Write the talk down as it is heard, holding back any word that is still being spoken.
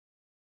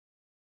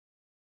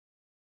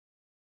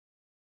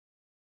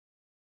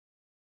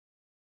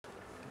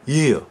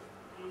Yeah,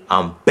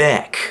 I'm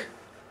back.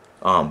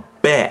 I'm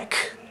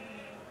back.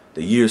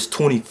 The year's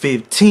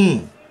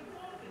 2015.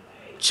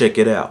 Check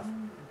it out.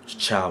 It's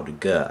Child of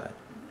God.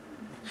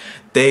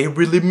 They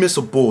really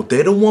missable,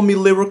 they don't want me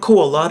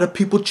lyrical. A lot of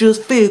people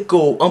just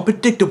fickle,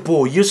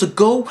 unpredictable. Years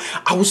ago,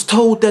 I was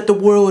told that the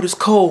world is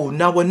cold.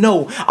 Now I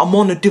know I'm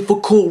on a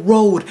difficult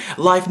road.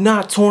 Life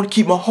not torn,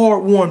 keep my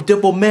heart warm.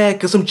 Devil mad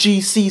cause I'm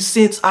GC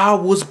since I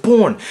was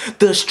born.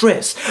 The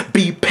stress,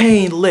 be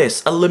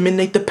painless.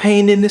 Eliminate the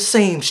pain in the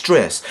same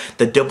stress.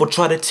 The devil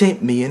try to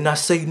tempt me and I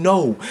say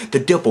no. The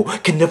devil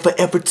can never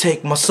ever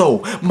take my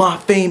soul. My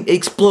fame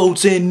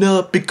explodes and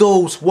up it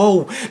goes.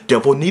 Whoa,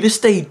 devil need to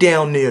stay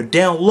down there,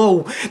 down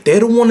low. They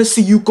don't wanna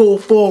see you go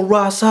for a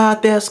rise high.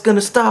 That's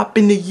gonna stop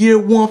in the year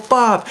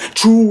 15.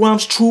 True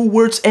rhymes, true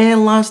words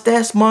and lines,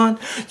 that's mine.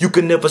 You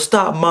can never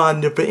stop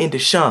mine, never end to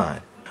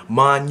shine.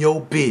 Mind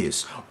your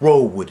biz,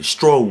 roll with it,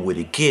 stroll with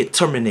it, get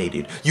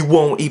terminated. You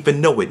won't even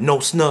know it,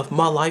 no snuff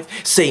my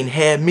life. Satan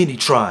had many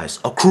tries,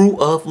 a crew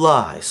of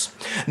lies.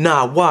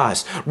 Not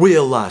wise,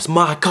 realize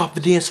my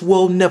confidence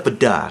will never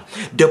die.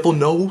 Devil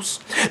knows,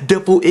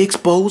 devil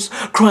exposed,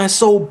 crying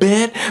so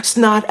bad,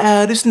 snot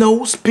out his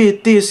nose.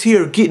 Spit this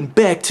here, getting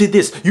back to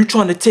this. You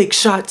trying to take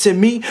shots at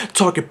me?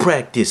 Target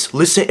practice,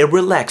 listen and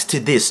relax to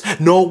this.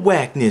 No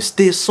whackness,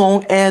 this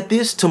song add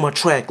this to my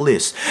track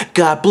list.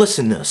 God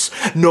blessing us,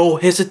 no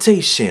hesitation.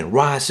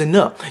 Rising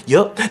up,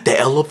 yup, the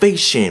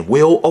elevation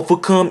will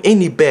overcome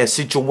any bad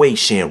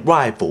situation.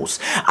 Rivals,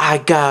 I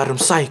got 'em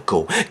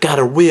psycho,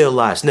 gotta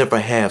realize never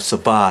have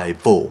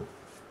survival.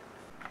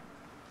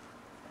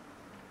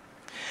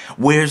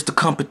 Where's the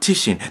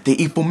competition?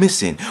 The evil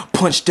missing.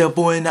 Punch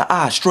devil in the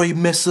eye, straight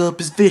mess up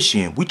his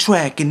vision. We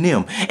tracking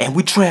them and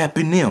we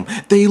trapping them.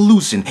 They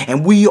losing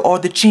and we are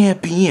the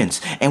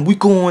champions. And we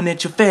going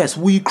at you fast,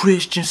 we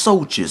Christian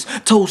soldiers.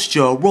 Toast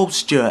ya,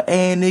 roast ya,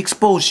 and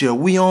expose ya.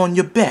 We on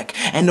your back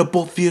and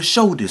above your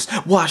shoulders.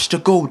 Watch the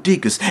gold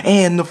diggers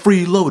and the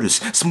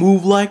freeloaders.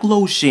 Smooth like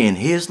lotion,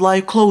 here's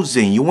like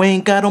closing. You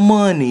ain't got no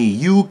money,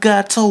 you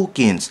got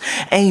tokens.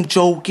 Ain't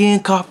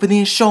joking,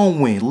 confidence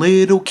showing.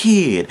 Little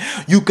kid,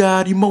 you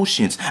got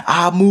emotions,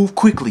 I move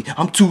quickly,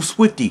 I'm too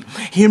swifty.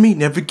 Hear me,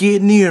 never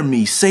get near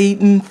me.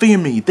 Satan, fear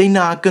me, they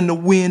not gonna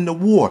win the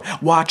war.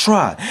 Why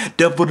try?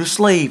 Devil the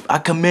slave, I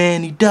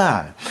command he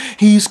die.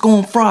 He's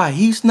gonna fry,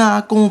 he's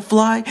not gonna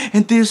fly.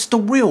 And this the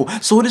real,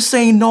 so this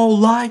ain't no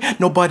lie.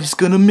 Nobody's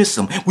gonna miss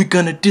him, we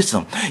gonna diss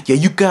him. Yeah,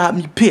 you got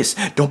me pissed,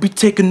 don't be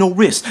taking no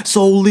risks.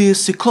 So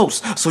listen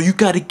close, so you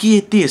gotta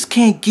get this.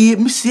 Can't get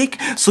me sick,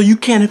 so you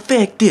can't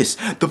affect this.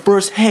 The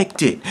verse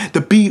hectic,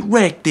 the beat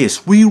wrecked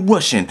this. We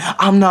rushing,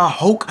 I'm not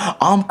Hulk,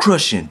 I'm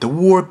crushing. The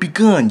war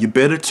begun, you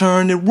better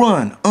turn and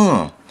run,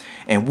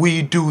 And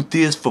we do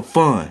this for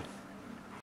fun.